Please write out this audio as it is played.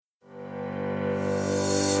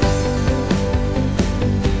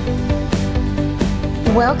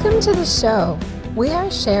Welcome to the show. We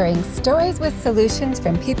are sharing stories with solutions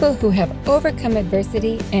from people who have overcome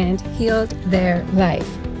adversity and healed their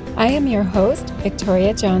life. I am your host,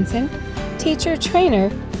 Victoria Johnson, teacher trainer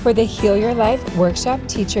for the Heal Your Life Workshop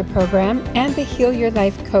Teacher Program and the Heal Your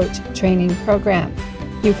Life Coach Training Program.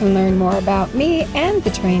 You can learn more about me and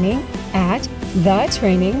the training at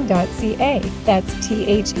thetraining.ca. That's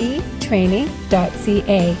THE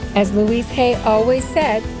training.ca. As Louise Hay always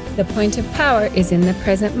said, the point of power is in the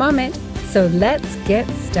present moment, so let's get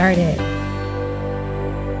started.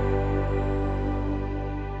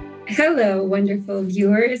 Hello, wonderful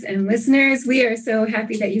viewers and listeners. We are so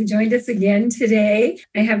happy that you joined us again today.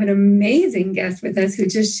 I have an amazing guest with us who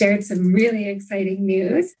just shared some really exciting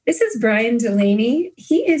news. This is Brian Delaney.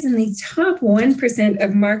 He is in the top 1%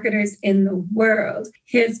 of marketers in the world.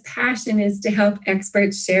 His passion is to help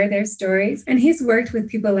experts share their stories, and he's worked with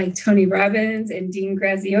people like Tony Robbins and Dean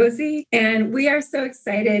Graziosi, and we are so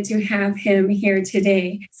excited to have him here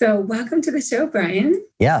today. So welcome to the show, Brian.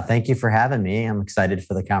 Yeah, thank you for having me. I'm excited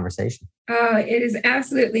for the conversation. Oh, it is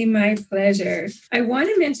absolutely my pleasure. I want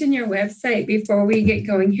to mention your website before we get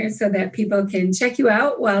going here so that people can check you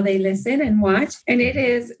out while they listen and watch. And it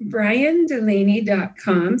is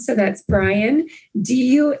briandelaney.com. So that's Brian,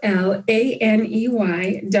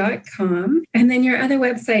 DULANEY.com. And then your other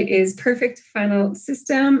website is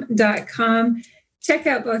perfectfunnelsystem.com. Check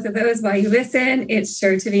out both of those while you listen. It's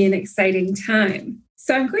sure to be an exciting time.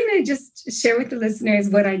 So I'm going to just share with the listeners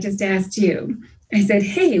what I just asked you. I said,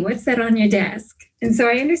 hey, what's that on your desk? And so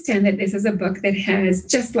I understand that this is a book that has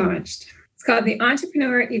just launched. It's called The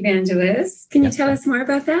Entrepreneur Evangelist. Can you tell us more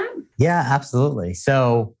about that? Yeah, absolutely.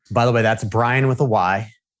 So, by the way, that's Brian with a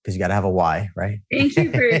Y, because you got to have a Y, right? Thank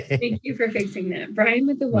you for fixing that. Brian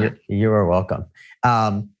with the Y. You are welcome.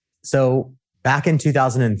 So back in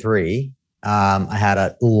 2003, I had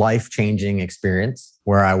a life-changing experience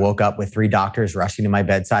where I woke up with 3 doctors rushing to my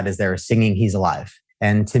bedside as they were singing He's Alive.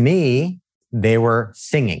 And to me, they were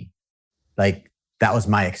singing. Like, that was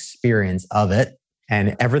my experience of it.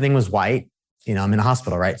 And everything was white. You know, I'm in a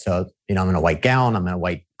hospital, right? So, I'm in a white gown, I'm in a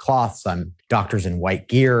white cloths, I'm doctors in white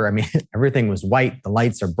gear. I mean, everything was white. The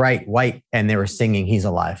lights are bright white, and they were singing He's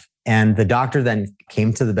Alive. And the doctor then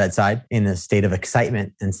came to the bedside in a state of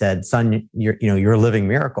excitement and said, son, you're a living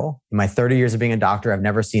miracle. In my 30 years of being a doctor, I've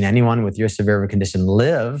never seen anyone with your severe of a condition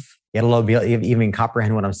live, yet alone be even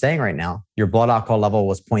comprehend what I'm saying right now. Your blood alcohol level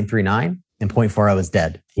was 0.39 and 0.4, I was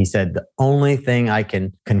dead. He said, the only thing I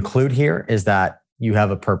can conclude here is that you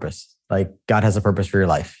have a purpose. Like, God has a purpose for your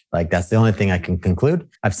life. Like, that's the only thing I can conclude.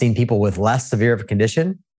 I've seen people with less severe of a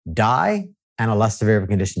condition die and a less severe of a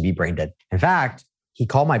condition be brain dead. In fact, he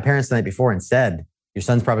called my parents the night before and said, your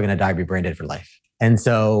son's probably going to die, be brain dead for life. And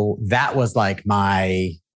so that was like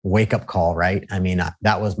my wake up call, right? I mean,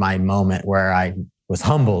 that was my moment where I was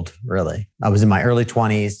humbled, really. I was in my early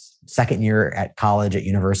 20s, second year at college, at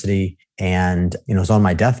university, and was on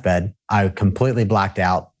my deathbed. I completely blacked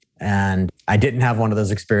out. And I didn't have one of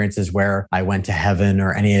those experiences where I went to heaven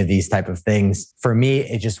or any of these type of things. For me,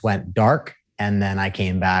 it just went dark. And then I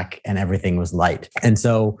came back and everything was light. And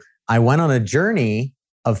so I went on a journey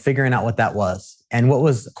of figuring out what that was. And what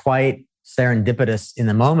was quite serendipitous in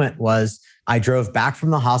the moment was I drove back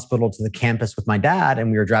from the hospital to the campus with my dad,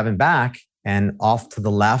 and we were driving back, and off to the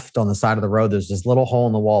left on the side of the road, there's this little hole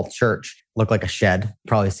in the wall church. Looked like a shed.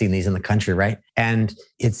 Probably seen these in the country, right? And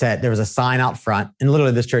it said, there was a sign out front, and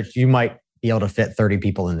literally this church, you might be able to fit 30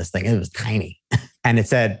 people in this thing. It was tiny. And it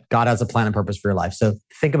said, God has a plan and purpose for your life. So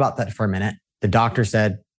think about that for a minute. The doctor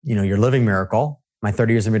said, you're a living miracle. My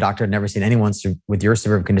 30 years of being a doctor, I'd never seen anyone with your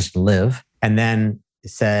severe condition live. And then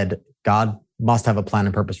it said, God must have a plan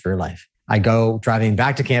and purpose for your life. I go driving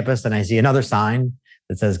back to campus and I see another sign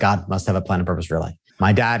that says, God must have a plan and purpose for your life.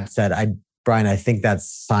 My dad said, Brian, I think that's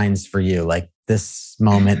signs for you. Like, this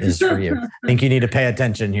moment is for you. I think you need to pay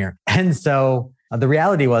attention here. And so the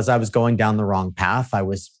reality was I was going down the wrong path. I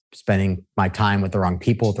was spending my time with the wrong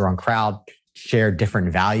people, with the wrong crowd, shared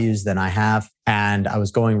different values than I have. And I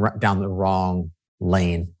was going down the wrong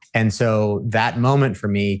lane. And so that moment for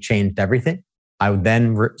me changed everything. I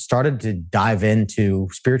then started to dive into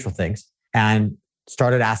spiritual things and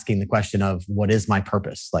started asking the question of, what is my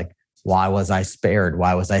purpose? Like, why was I spared?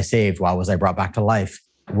 Why was I saved? Why was I brought back to life?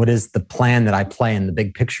 What is the plan that I play in the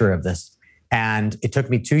big picture of this? And it took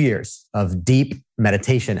me 2 years of deep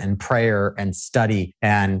meditation and prayer and study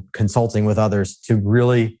and consulting with others to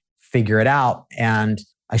really figure it out. And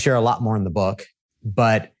I share a lot more in the book,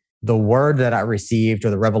 but the word that I received,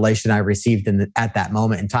 or the revelation I received at that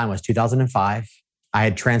moment in time, was 2005. I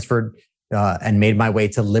had transferred and made my way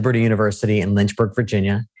to Liberty University in Lynchburg,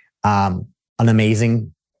 Virginia. An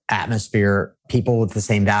amazing atmosphere, people with the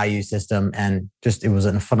same value system, and just it was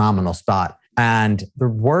a phenomenal spot. And the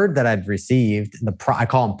word that I'd received, I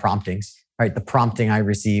call them promptings, right? The prompting I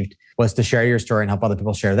received was to share your story and help other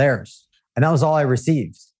people share theirs. And that was all I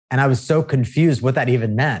received. And I was so confused what that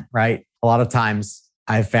even meant, right? A lot of times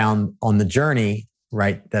I've found on the journey,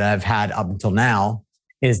 right, that I've had up until now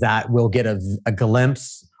is that we'll get a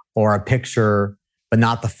glimpse or a picture, but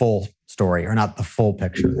not the full story or not the full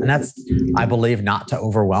picture. And that's, I believe, not to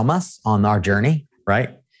overwhelm us on our journey, right?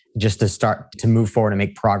 Just to start to move forward and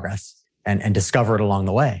make progress and discover it along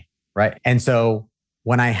the way, right? And so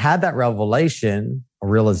when I had that revelation or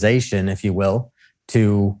realization, if you will,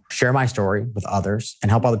 to share my story with others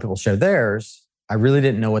and help other people share theirs, I really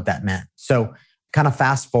didn't know what that meant. So kind of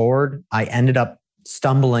fast forward, I ended up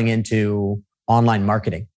stumbling into online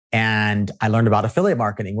marketing. And I learned about affiliate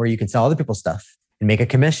marketing where you can sell other people's stuff and make a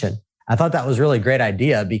commission. I thought that was really a great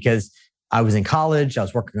idea because I was in college. I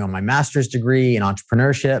was working on my master's degree in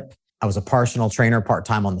entrepreneurship. I was a personal trainer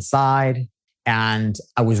part-time on the side. And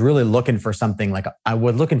I was really looking for something like, I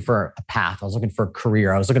was looking for a path. I was looking for a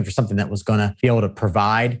career. I was looking for something that was going to be able to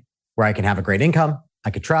provide where I can have a great income.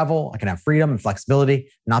 I could travel. I can have freedom and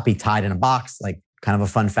flexibility, not be tied in a box. Like kind of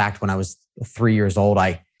a fun fact, when I was 3 years old,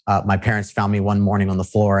 my parents found me one morning on the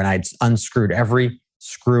floor and I'd unscrewed every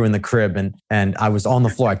screw in the crib and I was on the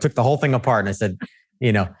floor. I took the whole thing apart and I said,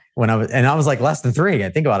 I was like less than 3. I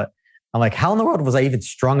think about it. I'm like, how in the world was I even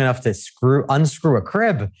strong enough to unscrew a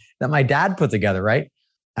crib that my dad put together, right?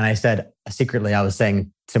 And I said, secretly, I was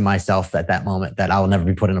saying to myself at that moment that I will never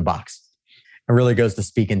be put in a box. It really goes to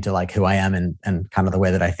speak into like who I am and kind of the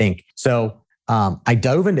way that I think. So I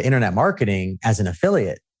dove into internet marketing as an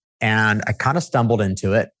affiliate and I kind of stumbled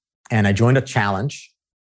into it and I joined a challenge,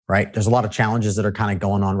 right? There's a lot of challenges that are kind of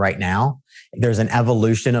going on right now. There's an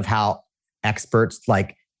evolution of how experts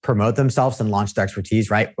like promote themselves and launch their expertise,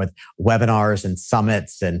 right? With webinars and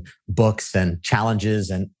summits and books and challenges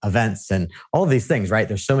and events and all of these things, right?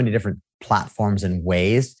 There's so many different platforms and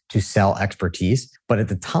ways to sell expertise. But at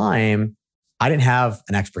the time, I didn't have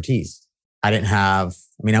an expertise. I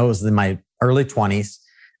was in my early 20s.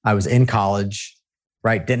 I was in college,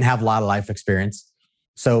 right? Didn't have a lot of life experience.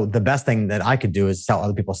 So the best thing that I could do is sell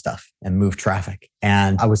other people's stuff and move traffic.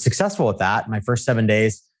 And I was successful at that. My first 7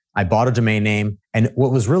 days, I bought a domain name. And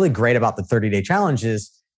what was really great about the 30-day challenge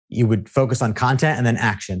is you would focus on content and then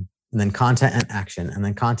action, and then content and action, and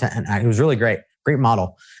then content and action. It was really great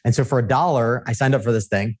model. And so for $1, I signed up for this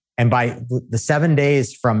thing. And by the 7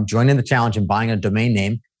 days from joining the challenge and buying a domain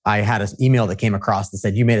name, I had an email that came across that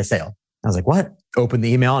said, you made a sale. I was like, what? Opened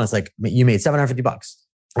the email and it's like, you made $750.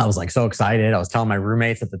 I was like so excited. I was telling my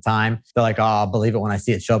roommates at the time, they're like, oh, I'll believe it when I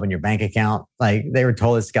see it show up in your bank account. Like they were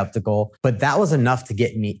totally skeptical, but that was enough to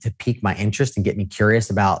get me to pique my interest and get me curious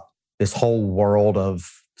about this whole world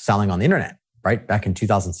of selling on the internet, right? Back in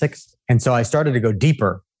 2006. And so I started to go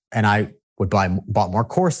deeper and I bought more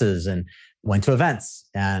courses and went to events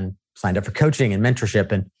and signed up for coaching and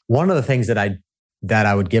mentorship. And one of the things that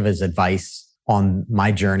I would give as advice on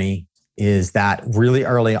my journey is that really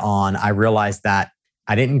early on, I realized that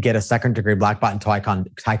I didn't get a second degree black belt in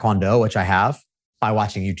Taekwondo, which I have, by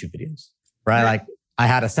watching YouTube videos, right? Like I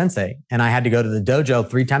had a sensei and I had to go to the dojo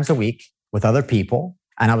 3 times a week with other people.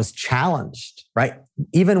 And I was challenged, right?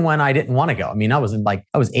 Even when I didn't want to go. I mean, I was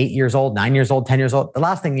 8 years old, 9 years old, 10 years old. The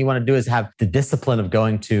last thing you want to do is have the discipline of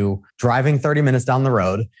driving 30 minutes down the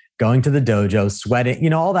road, going to the dojo,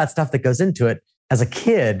 sweating, all that stuff that goes into it. As a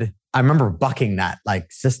kid, I remember bucking that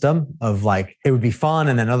system of it would be fun.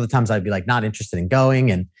 And then other times I'd be not interested in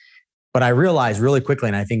going. But I realized really quickly,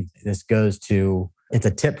 and I think this it's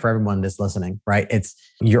a tip for everyone that's listening, right?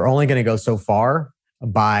 You're only going to go so far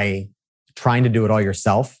by trying to do it all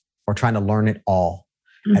yourself or trying to learn it all.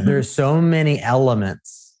 Mm-hmm. And there's so many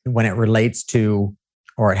elements when it relates to,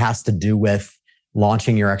 or it has to do with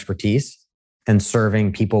launching your expertise and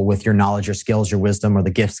serving people with your knowledge, your skills, your wisdom, or the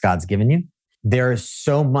gifts God's given you. There is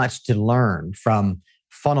so much to learn, from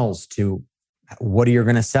funnels to what are you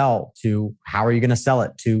going to sell, to how are you going to sell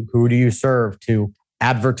it, to who do you serve, to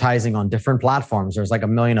advertising on different platforms. There's a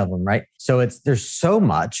million of them, right? So there's so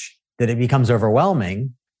much that it becomes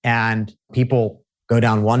overwhelming, and people go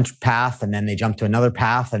down one path and then they jump to another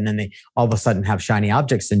path, and then they all of a sudden have shiny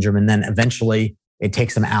object syndrome, and then eventually it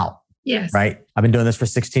takes them out. Yes. Right? I've been doing this for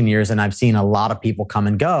 16 years and I've seen a lot of people come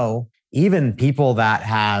and go, even people that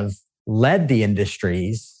have led the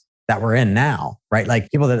industries that we're in now, right? Like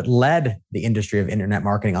people that led the industry of internet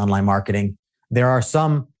marketing, online marketing. There are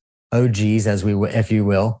some OGs, if you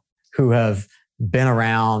will, who have been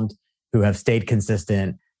around, who have stayed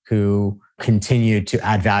consistent, who continue to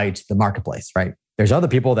add value to the marketplace, right? There's other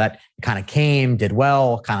people that kind of came, did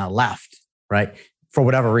well, kind of left, right? For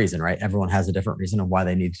whatever reason, right? Everyone has a different reason of why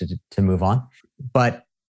they need to move on. But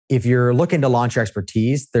if you're looking to launch your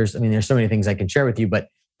expertise, there's so many things I can share with you. But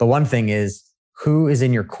the one thing is, who is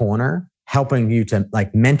in your corner helping you to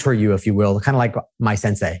like mentor you, if you will, kind of like my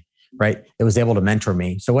sensei, right? It was able to mentor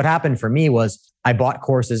me. So what happened for me was I bought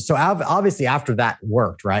courses. So obviously after that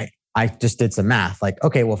worked, right? I just did some math. Like,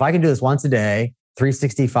 okay, well, if I can do this once a day,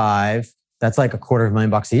 365, that's like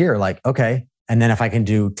 $250,000 a year. Like, okay. And then if I can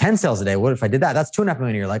do 10 sales a day, what if I did that? That's 2.5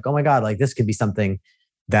 million a year. Like, oh my God, like this could be something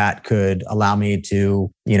that could allow me to,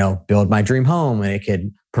 build my dream home, and it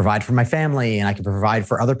could provide for my family, and I could provide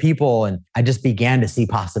for other people. And I just began to see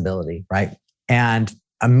possibility, right? And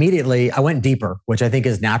immediately I went deeper, which I think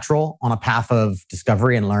is natural on a path of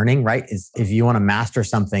discovery and learning, right? Is if you want to master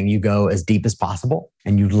something, you go as deep as possible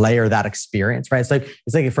and you layer that experience, right? It's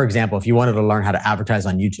like, for example, if you wanted to learn how to advertise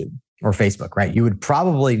on YouTube or Facebook, right? You would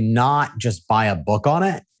probably not just buy a book on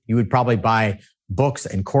it. You would probably buy books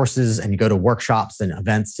and courses, and you go to workshops and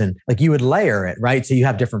events, and like you would layer it, right? So you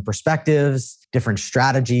have different perspectives, different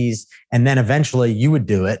strategies, and then eventually you would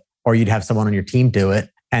do it, or you'd have someone on your team do it,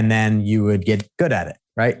 and then you would get good at it,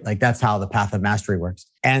 right? Like that's how the path of mastery works.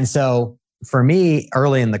 And so for me,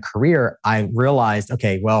 early in the career, I realized,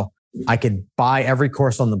 okay, well, I could buy every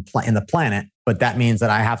course in the planet, but that means that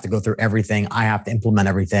I have to go through everything. I have to implement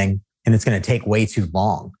everything, and it's going to take way too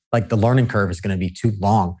long. Like the learning curve is going to be too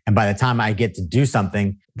long. And by the time I get to do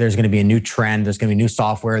something, there's going to be a new trend. There's going to be new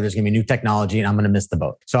software. There's going to be new technology, and I'm going to miss the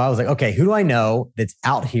boat. So I was like, okay, who do I know that's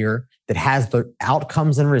out here that has the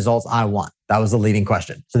outcomes and results I want? That was the leading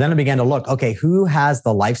question. So then I began to look, okay, who has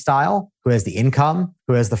the lifestyle, who has the income,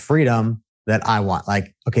 who has the freedom that I want?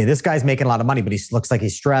 Like, okay, this guy's making a lot of money, but he looks like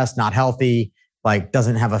he's stressed, not healthy, like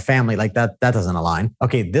doesn't have a family. Like that doesn't align.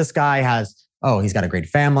 Okay, this guy has, he's got a great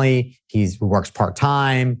family. He works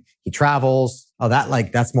part-time. He travels.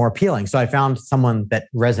 That's more appealing. So I found someone that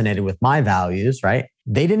resonated with my values, right?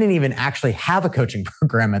 They didn't even actually have a coaching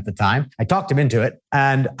program at the time. I talked him into it.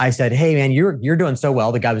 And I said, hey man, you're doing so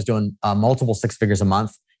well. The guy was doing multiple six figures a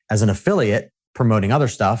month as an affiliate, promoting other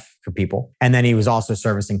stuff for people. And then he was also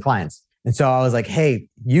servicing clients. And so I was like, hey,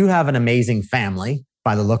 you have an amazing family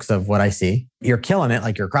by the looks of what I see. You're killing it.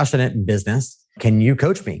 Like you're crushing it in business. Can you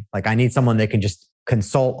coach me? Like I need someone that can just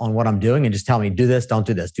consult on what I'm doing and just tell me, do this, don't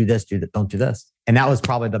do this, do this, do that, don't do this. And that was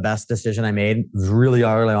probably the best decision I made really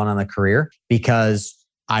early on in the career, because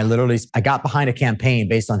I got behind a campaign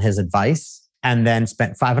based on his advice and then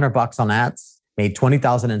spent $500 on ads, made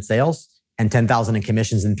 20,000 in sales and 10,000 in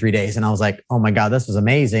commissions in 3 days. And I was like, oh my God, this was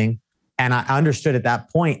amazing. And I understood at that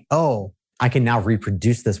point, I can now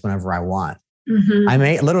reproduce this whenever I want. Mm-hmm.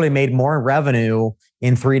 I literally made more revenue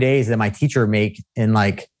in 3 days than my teacher make in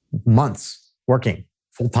like months working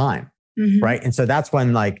full time. Mm-hmm. Right. And so that's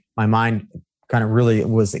when like my mind kind of really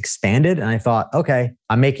was expanded. And I thought, okay,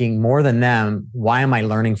 I'm making more than them. Why am I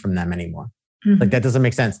learning from them anymore? Mm-hmm. Like that doesn't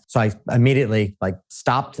make sense. So I immediately like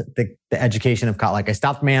stopped the education of college. Like I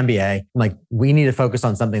stopped my MBA. I'm like, we need to focus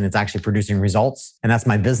on something that's actually producing results. And that's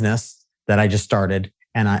my business that I just started.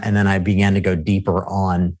 And then I began to go deeper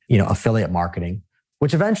on, affiliate marketing,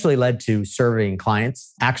 which eventually led to serving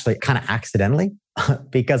clients actually kind of accidentally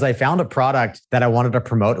because I found a product that I wanted to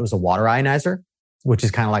promote. It was a water ionizer, which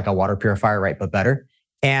is kind of like a water purifier, right? But better.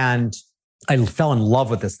 And I fell in love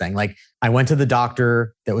with this thing. Like I went to the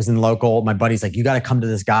doctor that was in local. My buddy's like, you got to come to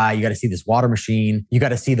this guy. You got to see this water machine. You got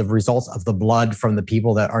to see the results of the blood from the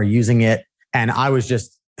people that are using it. And I was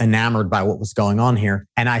just enamored by what was going on here.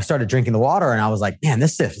 And I started drinking the water and I was like, man,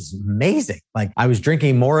 this stuff is amazing. Like I was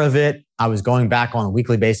drinking more of it. I was going back on a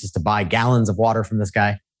weekly basis to buy gallons of water from this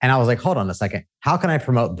guy. And I was like, hold on a second. How can I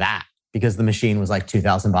promote that? Because the machine was like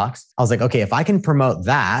 $2,000. I was like, okay, if I can promote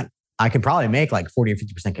that, I can probably make like 40 or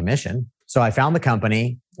 50% commission. So I found the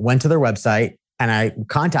company, went to their website, and I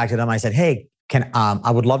contacted them. I said, hey, I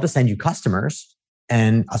would love to send you customers.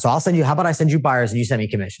 And so I'll send you, how about I send you buyers and you send me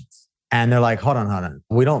commissions? And they're like, hold on.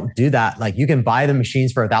 We don't do that. Like you can buy the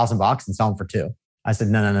machines for $1,000 and sell them for $2,000. I said,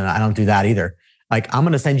 no, I don't do that either. Like I'm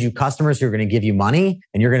going to send you customers who are going to give you money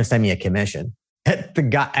and you're going to send me a commission.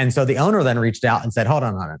 And so the owner then reached out and said, hold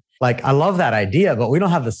on. Like, I love that idea, but we don't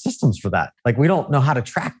have the systems for that. Like, we don't know how to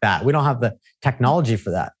track that. We don't have the technology for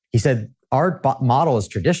that. He said, our model is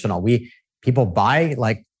traditional. People buy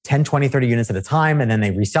like 10, 20, 30 units at a time, and then they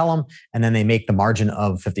resell them. And then they make the margin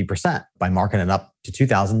of 50% by marking it up to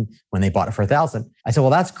 2,000 when they bought it for 1,000. I said, well,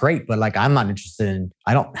 that's great. But like, I'm not interested in,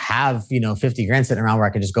 I don't have, 50 grand sitting around where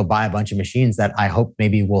I can just go buy a bunch of machines that I hope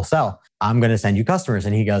maybe will sell. I'm going to send you customers.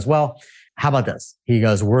 And he goes, well, how about this? He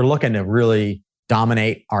goes, we're looking to really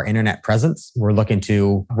dominate our internet presence. We're looking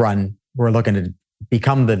to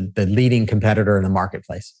become the leading competitor in the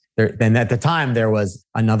marketplace. And at the time, there was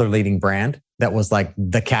another leading brand that was like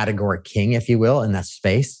the category king, if you will, in that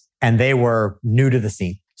space. And they were new to the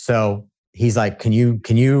scene. So he's like, can you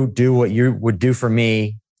do what you would do for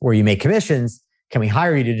me where you make commissions? Can we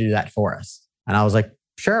hire you to do that for us? And I was like,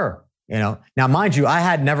 sure. Now, mind you, I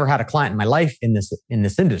had never had a client in my life in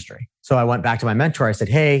this industry. So I went back to my mentor. I said,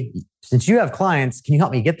 hey, since you have clients, can you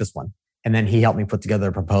help me get this one? And then he helped me put together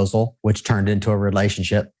a proposal, which turned into a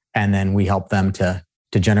relationship. And then we helped them to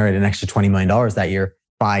generate an extra $20 million that year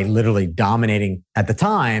by literally dominating. At the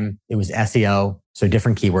time, it was SEO, so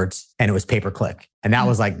different keywords, and it was pay-per-click. And that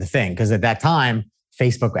was like the thing, because at that time,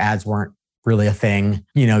 Facebook ads weren't really a thing.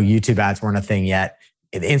 YouTube ads weren't a thing yet.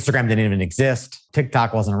 Instagram didn't even exist.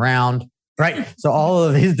 TikTok wasn't around, right? So all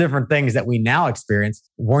of these different things that we now experience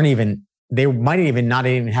they might even not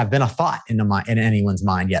even have been a thought in anyone's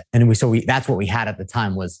mind yet. And that's what we had at the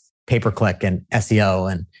time was pay-per-click and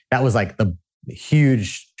SEO. And that was like the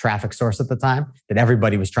huge traffic source at the time that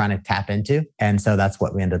everybody was trying to tap into. And so that's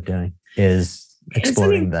what we ended up doing is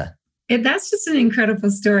exploding That's just an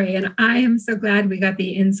incredible story. And I am so glad we got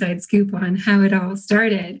the inside scoop on how it all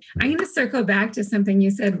started. I'm going to circle back to something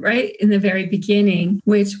you said right in the very beginning,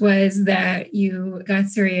 which was that you got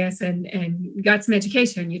serious and got some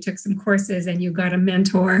education. You took some courses and you got a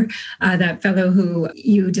mentor, that fellow who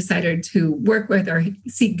you decided to work with or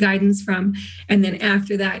seek guidance from. And then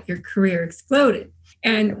after that, your career exploded.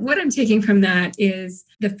 And what I'm taking from that is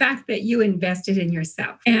the fact that you invested in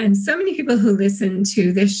yourself. And so many people who listen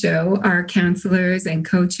to this show are counselors and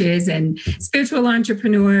coaches and spiritual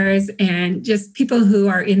entrepreneurs and just people who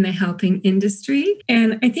are in the helping industry.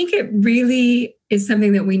 And I think it really is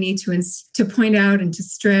something that we need to point out and to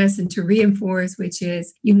stress and to reinforce, which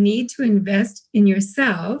is you need to invest in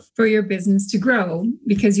yourself for your business to grow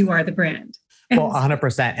because you are the brand. Well,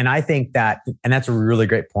 100%. And I think and that's a really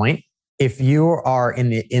great point. If you are in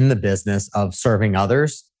the business of serving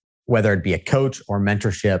others, whether it be a coach or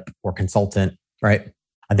mentorship or consultant, right?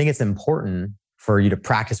 I think it's important for you to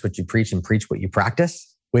practice what you preach and preach what you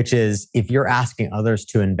practice, which is if you're asking others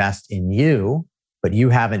to invest in you, but you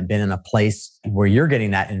haven't been in a place where you're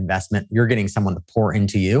getting that investment, you're getting someone to pour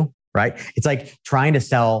into you, right? It's like trying to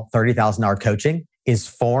sell $30,000 coaching is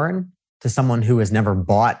foreign to someone who has never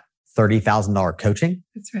bought $30,000 coaching.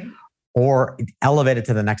 That's right. Or elevate it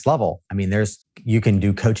to the next level. I mean, you can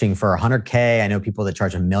do coaching for $100K. I know people that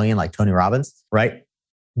charge $1 million, like Tony Robbins, right?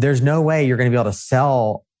 There's no way you're going to be able to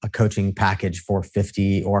sell a coaching package for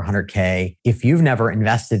 $50 or $100K if you've never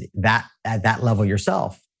invested at that level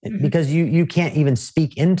yourself, because you can't even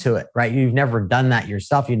speak into it, right? You've never done that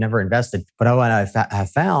yourself. You've never invested. But what I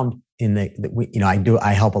have found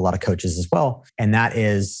I help a lot of coaches as well, and that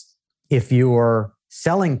is if you're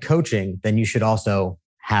selling coaching, then you should also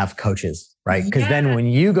have coaches, right? Because then when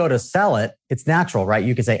you go to sell it, it's natural, right?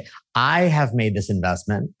 You can say, I have made this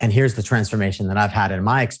investment and here's the transformation that I've had in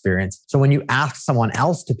my experience. So when you ask someone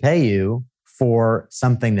else to pay you for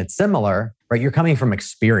something that's similar, right? You're coming from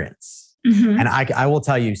experience. And I will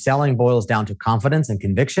tell you, selling boils down to confidence and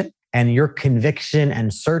conviction, and your conviction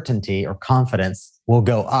and certainty or confidence will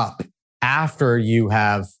go up after you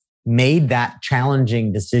have made that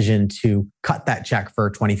challenging decision to cut that check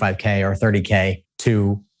for 25K or 30K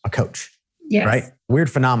to a coach, right?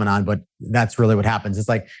 Weird phenomenon, but that's really what happens. It's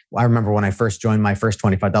like, I remember when I first joined my first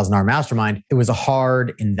 $25,000 mastermind, it was a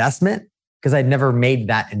hard investment because I'd never made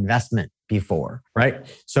that investment before, right?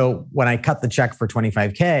 So when I cut the check for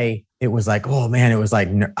 25K, it was like, oh man, it was like,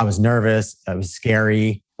 I was nervous. It was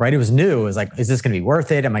scary, right? It was new. It was like, is this going to be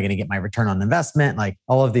worth it? Am I going to get my return on investment? Like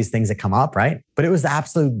all of these things that come up, right? But it was the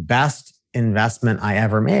absolute best investment I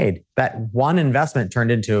ever made. That one investment turned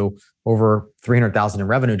into over 300,000 in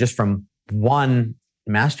revenue just from one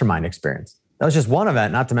mastermind experience. That was just one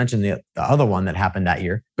event, not to mention the other one that happened that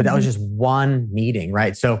year, but that was just one meeting,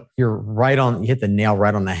 right? So you hit the nail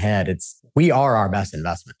right on the head. We are our best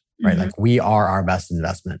investment, right? Like we are our best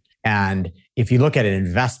investment. And if you look at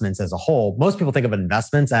investments as a whole, most people think of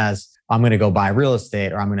investments as I'm going to go buy real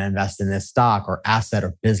estate or I'm going to invest in this stock or asset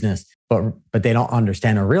or business, but they don't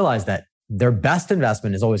understand or realize that their best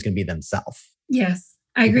investment is always going to be themselves. Yes,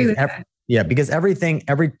 I agree with that. Yeah, because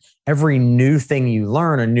every new thing you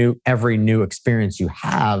learn, every new experience you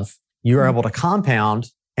have, you're able to compound,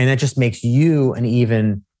 and that just makes you an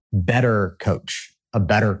even better coach, a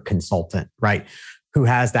better consultant, right? Who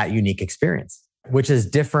has that unique experience, which is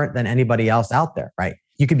different than anybody else out there, right?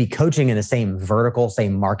 You could be coaching in the same vertical,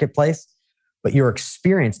 same marketplace, but your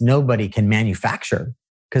experience, nobody can manufacture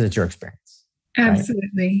because it's your experience. right?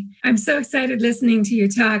 Absolutely. I'm so excited listening to you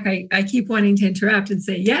talk. I keep wanting to interrupt and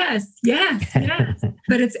say, yes, yes, yes.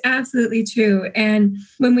 But it's absolutely true. And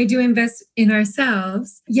when we do invest in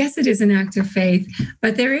ourselves, yes, it is an act of faith,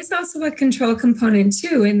 but there is also a control component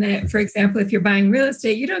too, in that, for example, if you're buying real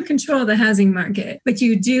estate, you don't control the housing market, but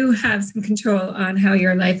you do have some control on how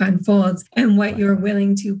your life unfolds and what you're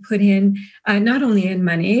willing to put in, not only in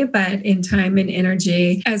money, but in time and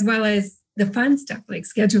energy, as well as the fun stuff like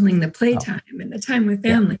scheduling the playtime and the time with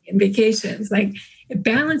family and vacations. Like, it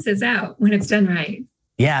balances out when it's done right.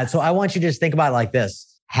 Yeah. So I want you to just think about it like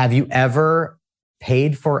this. Have you ever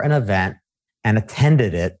paid for an event and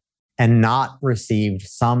attended it and not received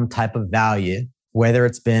some type of value, whether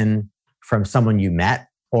it's been from someone you met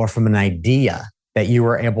or from an idea that you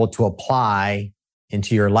were able to apply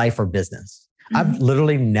into your life or business? Mm-hmm. I've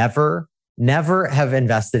literally never have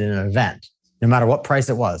invested in an event, no matter what price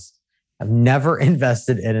it was. I've never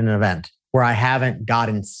invested in an event where I haven't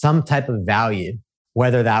gotten some type of value,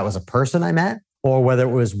 whether that was a person I met or whether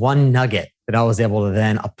it was one nugget that I was able to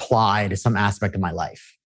then apply to some aspect of my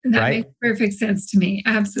life. That makes perfect sense to me.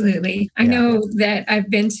 Absolutely. I know that I've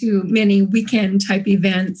been to many weekend type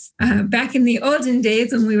events back in the olden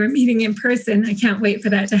days when we were meeting in person. I can't wait for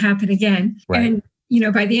that to happen again. Right. And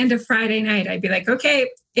by the end of Friday night, I'd be like, okay,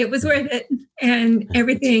 it was worth it. And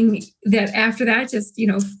everything that after that just,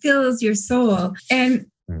 fills your soul. And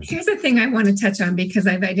here's the thing I want to touch on, because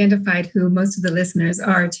I've identified who most of the listeners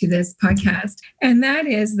are to this podcast. And that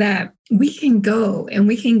is that we can go and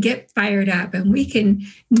we can get fired up and we can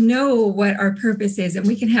know what our purpose is and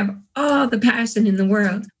we can have all the passion in the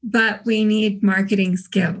world, but we need marketing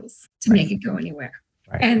skills to make it go anywhere.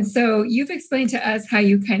 Right. And so you've explained to us how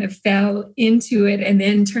you kind of fell into it and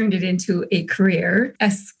then turned it into a career,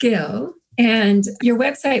 a skill. And your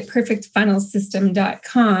website,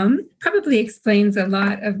 perfectfunnelsystem.com, probably explains a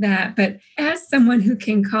lot of that. But as someone who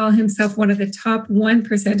can call himself one of the top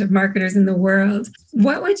 1% of marketers in the world,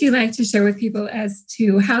 what would you like to share with people as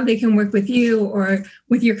to how they can work with you or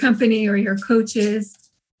with your company or your coaches?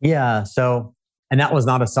 Yeah. And that was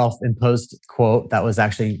not a self-imposed quote. That was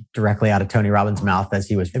actually directly out of Tony Robbins' mouth as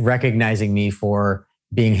he was recognizing me for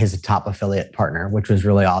being his top affiliate partner, which was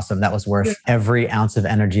really awesome. That was worth every ounce of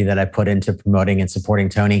energy that I put into promoting and supporting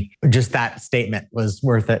Tony. Just that statement was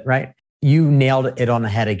worth it, right? You nailed it on the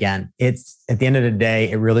head again. It's at the end of the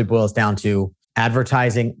day, it really boils down to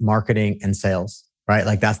advertising, marketing, and sales, right?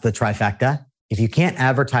 Like that's the trifecta. If you can't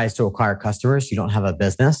advertise to acquire customers, you don't have a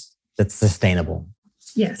business that's sustainable.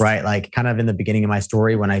 Yes. Right. Like kind of in the beginning of my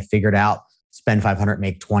story, when I figured out spend 500,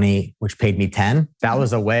 make 20, which paid me 10. That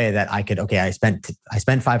was a way that I could, I spent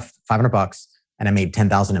 $500 and I made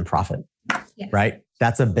 10,000 in profit. Yes. Right.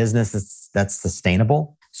 That's a business that's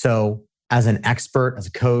sustainable. So as an expert, as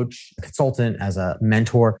a coach, a consultant, as a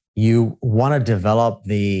mentor, you want to develop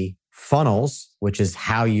the funnels, which is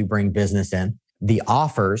how you bring business in, the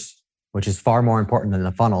offers, which is far more important than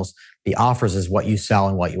the funnels. The offers is what you sell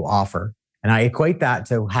and what you offer. And I equate that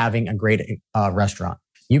to having a great restaurant.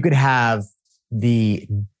 You could have the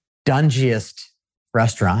dungiest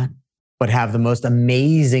restaurant, but have the most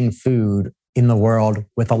amazing food in the world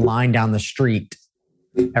with a line down the street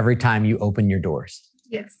every time you open your doors.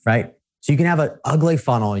 Yes. Right? So you can have an ugly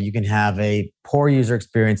funnel, you can have a poor user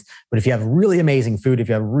experience, but if you have really amazing food, if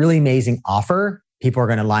you have a really amazing offer, people are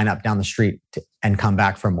going to line up down the street and come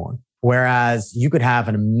back for more. Whereas you could have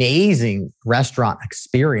an amazing restaurant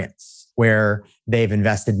experience where they've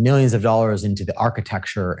invested millions of dollars into the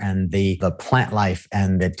architecture and the plant life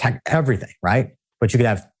and the tech, everything, right? But you could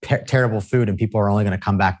have terrible food and people are only going to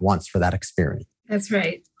come back once for that experience. That's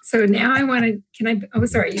right. So now I want to,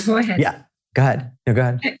 sorry, you go ahead. Yeah, go ahead. No, go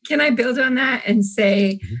ahead. Can I build on that and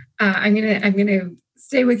say, I'm going to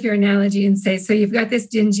stay with your analogy and say, so you've got this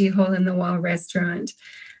dingy hole in the wall restaurant.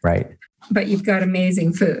 Right. But you've got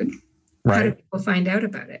amazing food. Right. How do people find out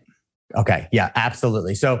about it? Okay. Yeah,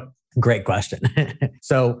 absolutely. So great question.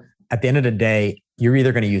 So at the end of the day, you're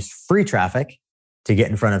either going to use free traffic to get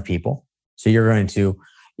in front of people. So you're going to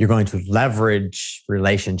leverage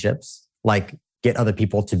relationships, like get other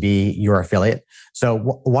people to be your affiliate. So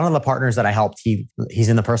one of the partners that I helped, he's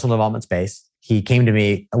in the personal development space. He came to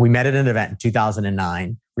me. We met at an event in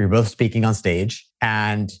 2009. We were both speaking on stage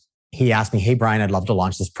and he asked me, "Hey, Brian, I'd love to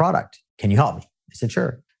launch this product. Can you help me?" I said,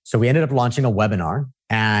 "Sure." So we ended up launching a webinar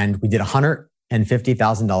and we did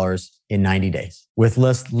 $150,000 in 90 days with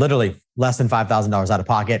literally less than $5,000 out of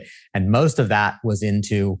pocket. And most of that was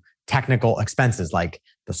into technical expenses, like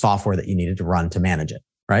the software that you needed to run to manage it,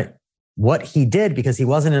 right? What he did, because he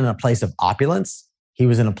wasn't in a place of opulence, he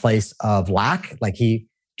was in a place of lack. Like he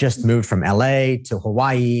just moved from LA to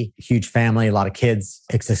Hawaii, huge family, a lot of kids.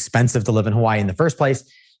 It's expensive to live in Hawaii in the first place.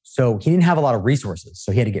 So he didn't have a lot of resources.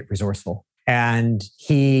 So he had to get resourceful. And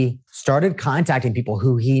he started contacting people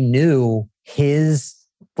who he knew his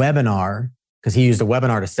webinar, because he used a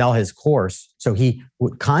webinar to sell his course. So he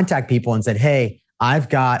would contact people and said, hey, I've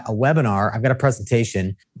got a webinar, I've got a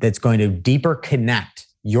presentation that's going to deeper connect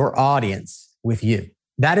your audience with you.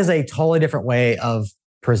 That is a totally different way of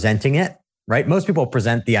presenting it, right? Most people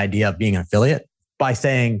present the idea of being an affiliate by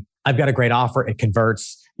saying, I've got a great offer, it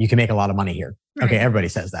converts, you can make a lot of money here. Right. Okay, everybody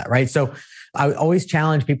says that, right? So I would always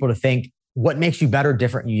challenge people to think, what makes you better,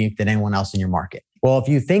 different, and unique than anyone else in your market? Well, if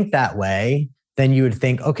you think that way, then you would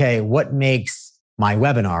think, okay, what makes my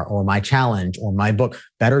webinar or my challenge or my book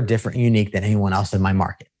better, different, and unique than anyone else in my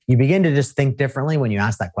market? You begin to just think differently when you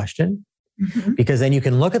ask that question, because then you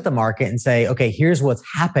can look at the market and say, okay, here's what's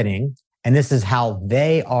happening, and this is how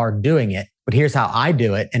they are doing it, but here's how I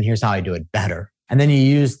do it, and here's how I do it better. And then you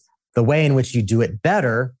use the way in which you do it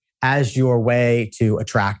better as your way to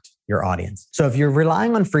attract your audience. So if you're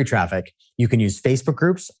relying on free traffic, you can use Facebook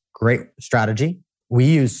groups, great strategy. We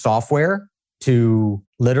use software to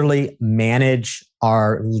literally manage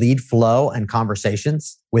our lead flow and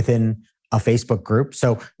conversations within a Facebook group.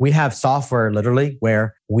 So we have software literally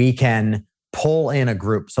where we can pull in a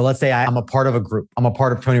group. So let's say I'm a part of a group. I'm a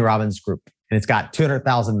part of Tony Robbins' group, and it's got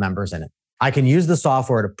 200,000 members in it. I can use the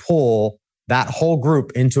software to pull that whole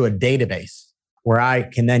group into a database where I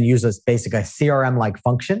can then use a CRM-like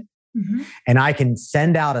function. And I can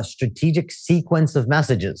send out a strategic sequence of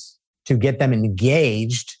messages to get them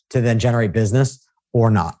engaged to then generate business or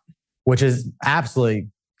not, which is absolutely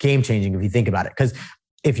game-changing if you think about it. Because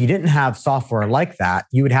if you didn't have software like that,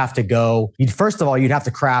 you would have to first of all, you'd have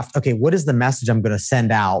to craft, okay, what is the message I'm going to send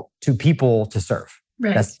out to people to serve?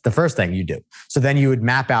 Right. That's the first thing you do. So then you would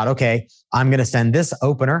map out, okay, I'm going to send this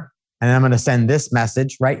opener and then I'm going to send this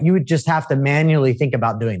message, right? You would just have to manually think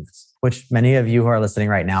about doing this, which many of you who are listening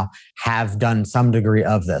right now have done some degree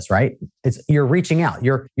of this, right? You're reaching out.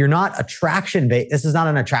 You're not attraction-based. This is not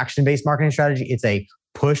an attraction-based marketing strategy. It's a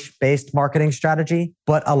push-based marketing strategy.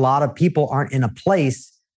 But a lot of people aren't in a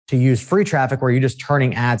place to use free traffic where you're just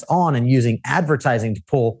turning ads on and using advertising to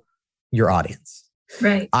pull your audience.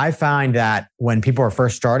 Right. I find that when people are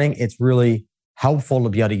first starting, it's really helpful to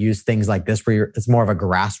be able to use things like this where it's more of a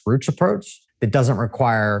grassroots approach that doesn't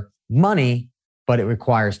require money, but it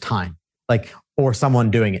requires time, or someone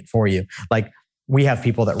doing it for you. Like we have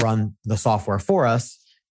people that run the software for us,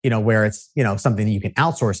 where it's, something that you can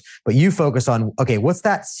outsource, but you focus on, okay, what's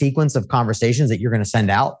that sequence of conversations that you're going to send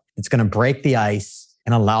out? It's going to break the ice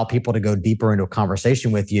and allow people to go deeper into a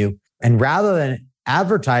conversation with you. And rather than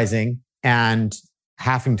advertising and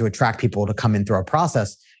having to attract people to come in through a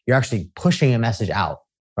process, you're actually pushing a message out,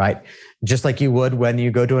 right? Just like you would when you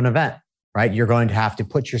go to an event, right? You're going to have to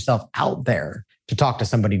put yourself out there to talk to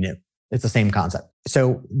somebody new. It's the same concept.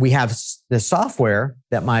 So we have this software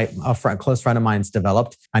that a close friend of mine's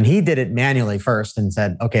developed, and he did it manually first and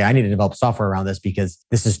said, okay, I need to develop software around this because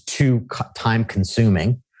this is too time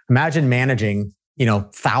consuming. Imagine managing,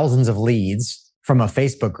 thousands of leads from a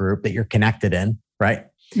Facebook group that you're connected in, right?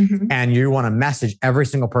 And you want to message every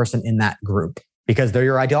single person in that group because they're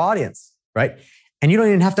your ideal audience, right? And you don't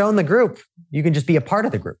even have to own the group. You can just be a part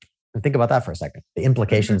of the group. And think about that for a second. The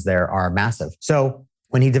implications there are massive. So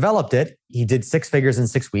when he developed it, he did 6 figures in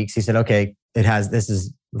 6 weeks. He said, okay, this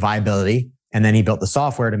is viability. And then he built the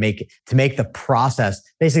software to make the process,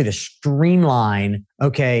 basically to streamline,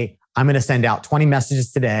 okay, I'm going to send out 20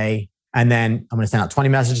 messages today, and then I'm going to send out 20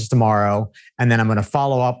 messages tomorrow, and then I'm going to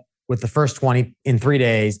follow up with the first 20 in 3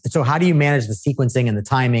 days. So how do you manage the sequencing and the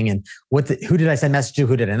timing and who did I send messages to?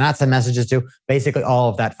 Who did I not send messages to? Basically all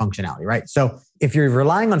of that functionality, right? So if you're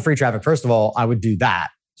relying on free traffic, first of all, I would do that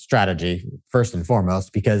strategy first and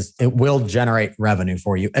foremost, because it will generate revenue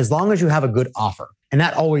for you as long as you have a good offer. And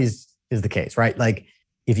that always is the case, right? Like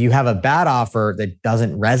if you have a bad offer that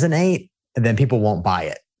doesn't resonate, then people won't buy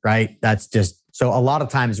it, right? That's just, so a lot of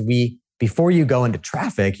times before you go into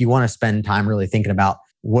traffic, you want to spend time really thinking about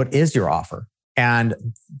what is your offer? And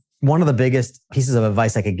one of the biggest pieces of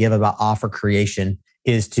advice I could give about offer creation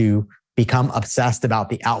is to become obsessed about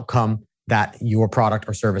the outcome that your product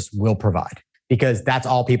or service will provide, because that's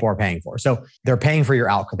all people are paying for. So they're paying for your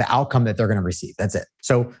outcome, the outcome that they're going to receive. That's it.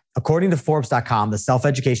 So according to Forbes.com, the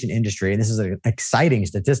self-education industry, and this is an exciting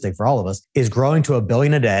statistic for all of us, is growing to $1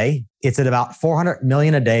 billion a day. It's at about 400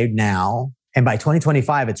 million a day now. And by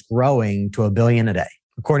 2025, it's growing to $1 billion a day,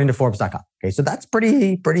 according to Forbes.com. Okay, so that's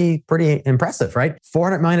pretty impressive, right?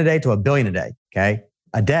 400 million a day to $1 billion a day, okay?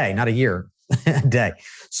 A day, not a year. a day.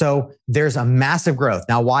 So there's a massive growth.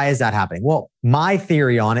 Now, why is that happening? Well, my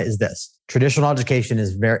theory on it is this. Traditional education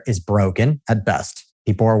is broken at best.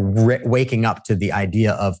 People are waking up to the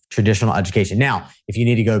idea of traditional education. Now, if you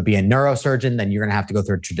need to go be a neurosurgeon, then you're going to have to go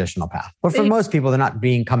through a traditional path. But for most people, they're not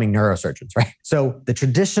becoming neurosurgeons, right? So the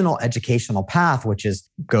traditional educational path, which is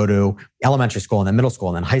go to elementary school and then middle school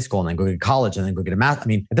and then high school and then go to college and then go get a math. I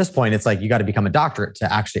mean, at this point, it's like you got to become a doctorate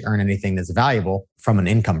to actually earn anything that's valuable from an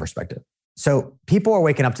income perspective. So people are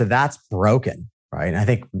waking up to that's broken, right? And I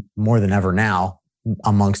think more than ever now,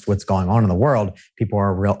 amongst what's going on in the world, people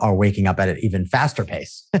are waking up at an even faster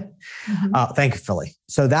pace, thankfully.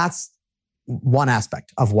 So that's one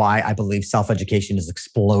aspect of why I believe self-education is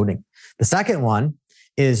exploding. The second one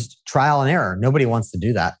is trial and error. Nobody wants to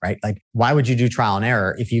do that, right? Like, why would you do trial and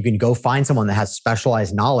error if you can go find someone that has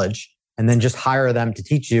specialized knowledge and then just hire them to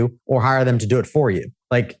teach you or hire them to do it for you?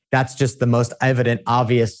 Like, that's just the most evident,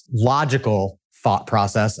 obvious, logical thought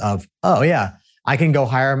process of, oh yeah, I can go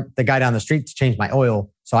hire the guy down the street to change my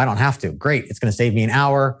oil so I don't have to. Great. It's going to save me an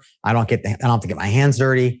hour. I don't have to get my hands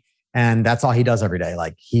dirty. And that's all he does every day.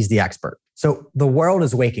 Like, he's the expert. So the world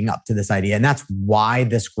is waking up to this idea. And that's why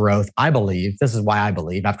this growth, this is why I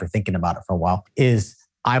believe, after thinking about it for a while,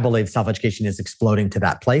 I believe self-education is exploding to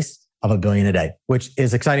that place of $1 billion a day, which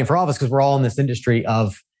is exciting for all of us because we're all in this industry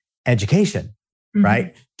of education,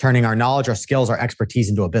 right? Turning our knowledge, our skills, our expertise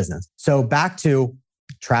into a business. So back to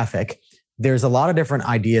traffic. There's a lot of different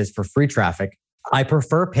ideas for free traffic. I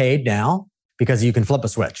prefer paid now because you can flip a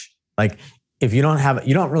switch. Like, if you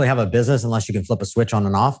don't really have a business unless you can flip a switch on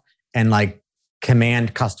and off and like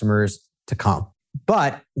command customers to come.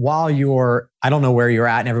 But while I don't know where you're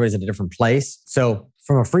at and everybody's at a different place. So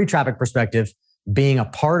from a free traffic perspective, being a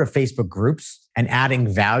part of Facebook groups and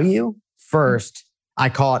adding value first, I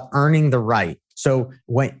call it earning the right. So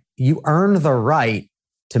when you earn the right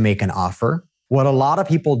to make an offer, what a lot of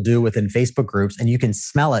people do within Facebook groups, and you can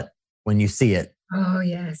smell it when you see it. Oh,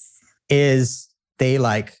 yes. Is they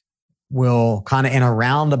will kind of in a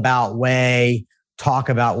roundabout way talk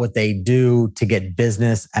about what they do to get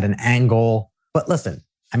business at an angle. But listen,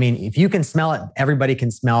 I mean, if you can smell it, everybody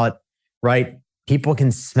can smell it, right? People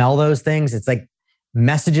can smell those things. It's like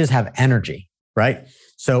messages have energy, right?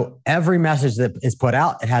 So every message that is put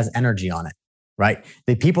out, it has energy on it, right?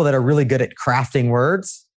 The people that are really good at crafting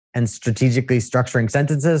words and strategically structuring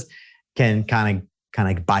sentences can kind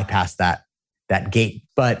of bypass that gate.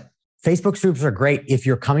 But Facebook groups are great if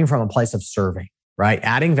you're coming from a place of serving, right?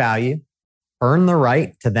 Adding value, earn the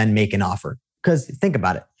right to then make an offer. Because think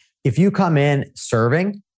about it. If you come in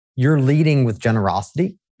serving, you're leading with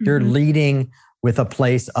generosity. You're leading with a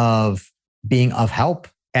place of being of help,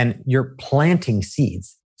 and you're planting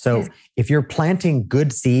seeds. So if you're planting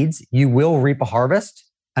good seeds, you will reap a harvest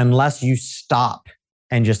unless you stop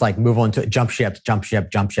and just move on to jump ship.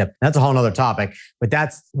 That's a whole nother topic, but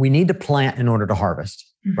we need to plant in order to harvest,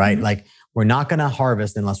 right? Like, we're not going to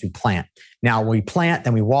harvest unless we plant. Now we plant,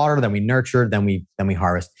 then we water, then we nurture, then we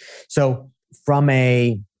harvest. So from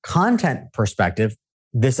a content perspective,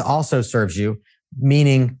 this also serves you,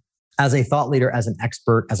 meaning as a thought leader, as an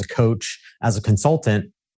expert, as a coach, as a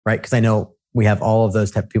consultant, right? Because I know we have all of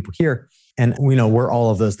those type of people here, and we know we're all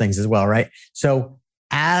of those things as well, right? So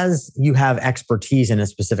as you have expertise in a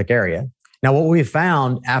specific area. Now, what we've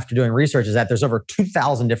found after doing research is that there's over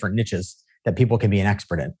 2,000 different niches that people can be an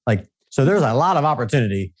expert in. So there's a lot of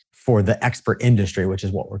opportunity for the expert industry, which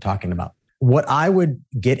is what we're talking about. What I would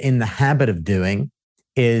get in the habit of doing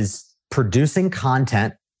is producing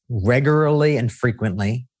content regularly and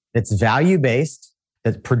frequently that's value-based,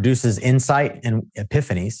 that produces insight and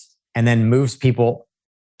epiphanies, and then moves people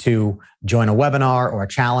to join a webinar or a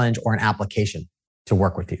challenge or an application to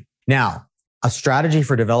work with you. Now, a strategy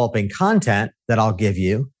for developing content that I'll give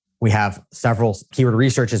you, we have several. Keyword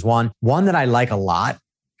research is one. One that I like a lot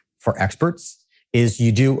for experts is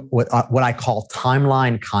you do what I call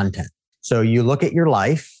timeline content. So you look at your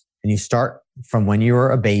life and you start from when you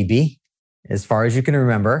were a baby, as far as you can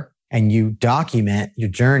remember, and you document your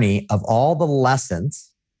journey of all the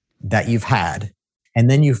lessons that you've had.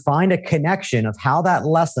 And then you find a connection of how that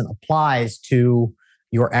lesson applies to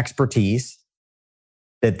your expertise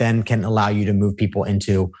that then can allow you to move people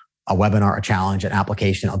into a webinar, a challenge, an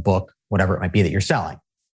application, a book, whatever it might be that you're selling,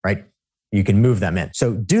 right? You can move them in.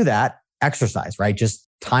 So do that exercise, right? Just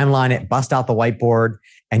timeline it, bust out the whiteboard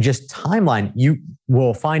and just timeline. You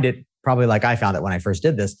will find it probably like I found it when I first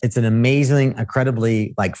did this. It's an amazing,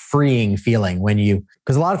 incredibly freeing feeling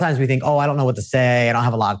because a lot of times we think, oh, I don't know what to say. I don't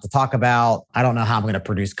have a lot to talk about. I don't know how I'm going to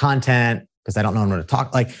produce content because I don't know what to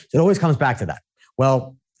talk. It always comes back to that.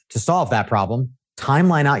 Well, to solve that problem,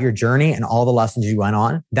 timeline out your journey and all the lessons you went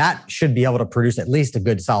on, that should be able to produce at least a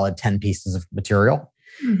good solid 10 pieces of material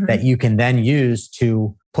that you can then use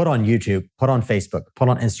to put on YouTube, put on Facebook, put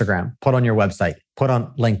on Instagram, put on your website, put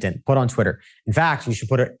on LinkedIn, put on Twitter. In fact, you should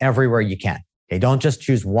put it everywhere you can. Okay, don't just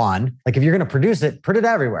choose one. Like if you're going to produce it, put it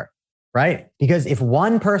everywhere, right? Because if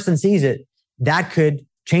one person sees it, that could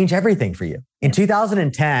change everything for you. In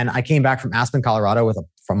 2010, I came back from Aspen, Colorado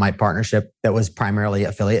from my partnership that was primarily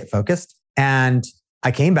affiliate focused. And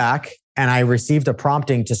I came back and I received a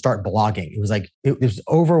prompting to start blogging. It was like, it was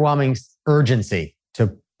overwhelming urgency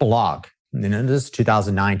to blog. This is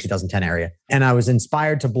 2009, 2010 area. And I was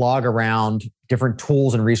inspired to blog around different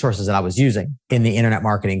tools and resources that I was using in the internet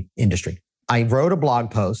marketing industry. I wrote a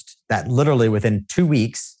blog post that literally within 2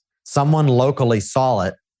 weeks, someone locally saw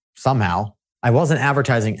it somehow. I wasn't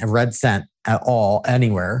advertising a red cent at all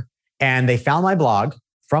anywhere. And they found my blog.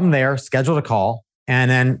 From there, scheduled a call. And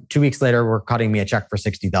then 2 weeks later, we're cutting me a check for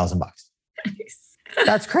 $60,000. Nice.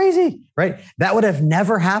 That's crazy, right? That would have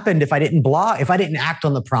never happened if I didn't blog, if I didn't act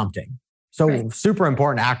on the prompting. So super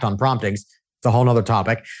important to act on promptings. It's a whole nother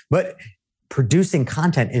topic. But producing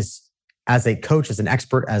content is, as a coach, as an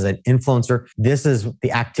expert, as an influencer, this is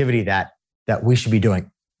the activity that we should be doing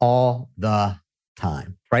all the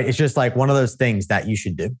time, right? It's just like one of those things that you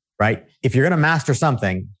should do, right? If you're going to master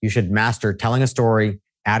something, you should master telling a story,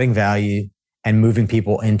 adding value, and moving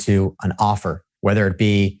people into an offer, whether it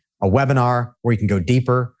be a webinar where you can go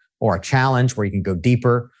deeper, or a challenge where you can go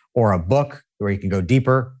deeper, or a book where you can go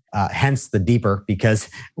deeper. Hence the deeper, because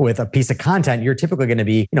with a piece of content, you're typically going to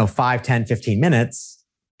be, 5, 10, 15 minutes,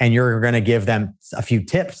 and you're going to give them a few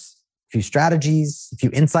tips, a few strategies, a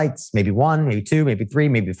few insights, maybe 1, maybe 2, maybe 3,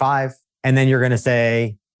 maybe 5. And then you're going to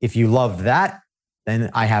say, if you loved that,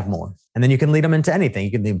 then I have more. And then you can lead them into anything.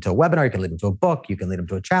 You can lead them to a webinar, you can lead them to a book, you can lead them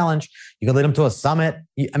to a challenge, you can lead them to a summit.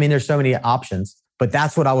 There's so many options, but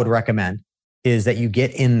that's what I would recommend, is that you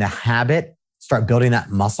get in the habit, start building that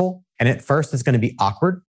muscle. And at first it's going to be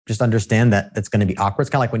awkward. Just understand that it's going to be awkward. It's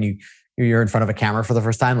kind of like when you're in front of a camera for the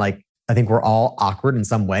first time. Like, I think we're all awkward in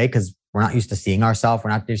some way because we're not used to seeing ourselves. We're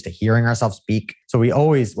not used to hearing ourselves speak. So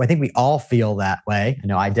I think we all feel that way. I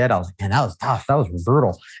know I did. I was like, man, that was tough. That was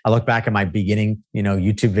brutal. I look back at my beginning,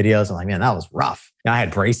 YouTube videos. I'm like, man, that was rough. I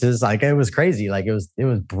had braces. Like, it was crazy. Like, it was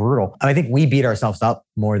brutal. I think we beat ourselves up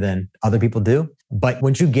more than other people do. But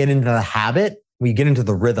once you get into the habit, when you get into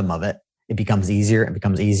the rhythm of it, it becomes easier. It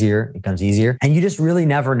becomes easier. It becomes easier. And you just really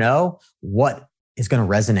never know what is going to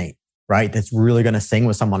resonate, right? That's really going to sing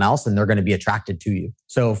with someone else, and they're going to be attracted to you.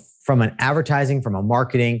 So from an advertising, from a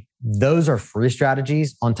marketing, those are free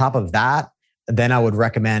strategies. On top of that, then I would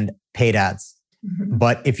recommend paid ads. Mm-hmm.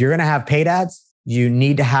 But if you're going to have paid ads, you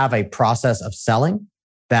need to have a process of selling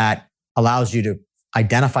that allows you to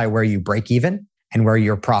identify where you break even and where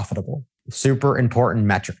you're profitable. Super important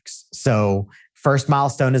metrics. So first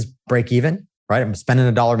milestone is break even, right? I'm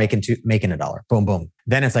spending $1, making $1. Boom, boom.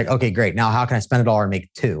 Then it's like, okay, great. Now how can I spend $1 and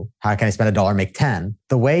make 2? How can I spend $1 and make 10?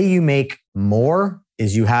 The way you make more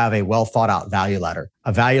is you have a well thought out value ladder.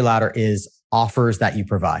 A value ladder is offers that you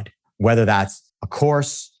provide, whether that's a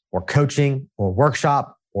course or coaching or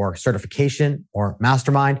workshop or certification or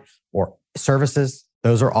mastermind or services.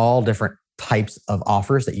 Those are all different types of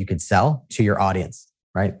offers that you could sell to your audience,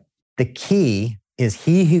 right? The key is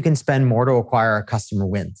he who can spend more to acquire a customer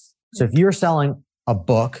wins. So if you're selling a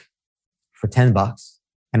book for $10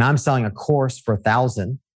 and I'm selling a course for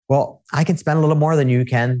 $1,000, well, I can spend a little more than you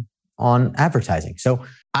can on advertising. So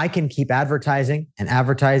I can keep advertising and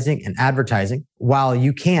advertising and advertising while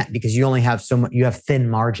you can't, because you only have so much, you have thin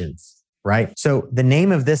margins, right? So the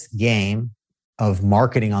name of this game of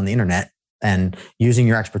marketing on the internet and using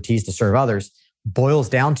your expertise to serve others boils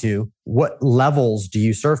down to what levels do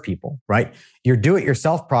you serve people, right? Your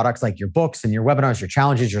do-it-yourself products like your books and your webinars, your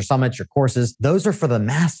challenges, your summits, your courses, those are for the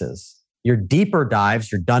masses. Your deeper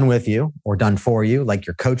dives, you're done with you or done for you, like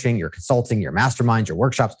your coaching, your consulting, your masterminds, your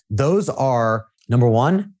workshops. Those are, number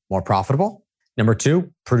one, more profitable. Number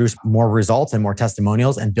two, produce more results and more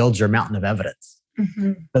testimonials and build your mountain of evidence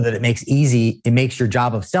so that it makes your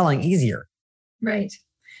job of selling easier. Right.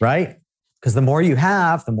 Right? Because the more you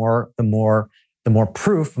have, the more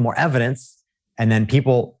proof, the more evidence. And then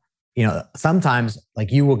people, sometimes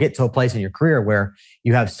like you will get to a place in your career where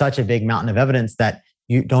you have such a big mountain of evidence that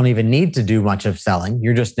you don't even need to do much of selling.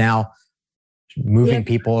 You're just now moving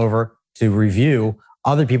people over to review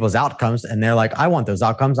other people's outcomes. And they're like, I want those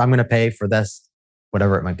outcomes. I'm going to pay for this,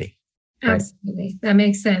 whatever it might be. Right? Absolutely. That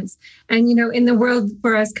makes sense. And, in the world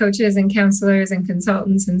for us coaches and counselors and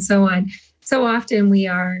consultants and so on, so often we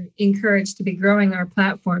are encouraged to be growing our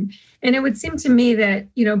platform. And it would seem to me that,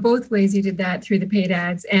 both ways you did that through the paid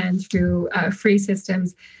ads and through free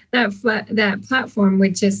systems, that platform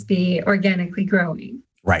would just be organically growing.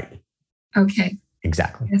 Right. Okay.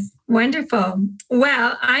 Exactly. Yes. Wonderful.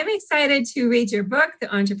 Well, I'm excited to read your book,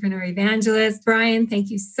 The Entrepreneur Evangelist. Brian,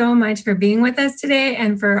 thank you so much for being with us today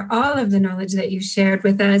and for all of the knowledge that you shared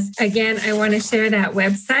with us. Again, I want to share that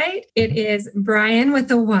website. It is Brian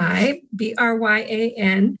with a Y,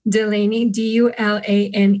 Bryan, Delaney,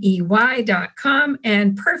 DULANEY.com,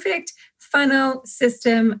 and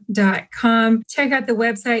perfectfunnelsystem.com. Check out the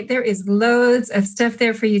website. There is loads of stuff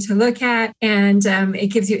there for you to look at. And it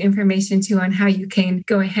gives you information too on how you can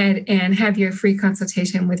go ahead and have your free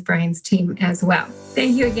consultation with Brian's team as well.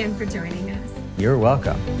 Thank you again for joining us. You're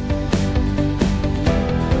welcome.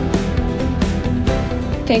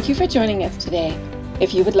 Thank you for joining us today.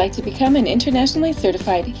 If you would like to become an internationally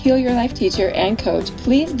certified Heal Your Life teacher and coach,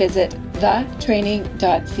 please visit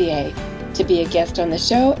thetraining.ca. To be a guest on the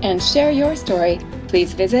show and share your story,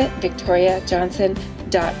 please visit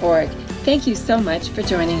victoriajohnson.org. Thank you so much for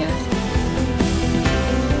joining us.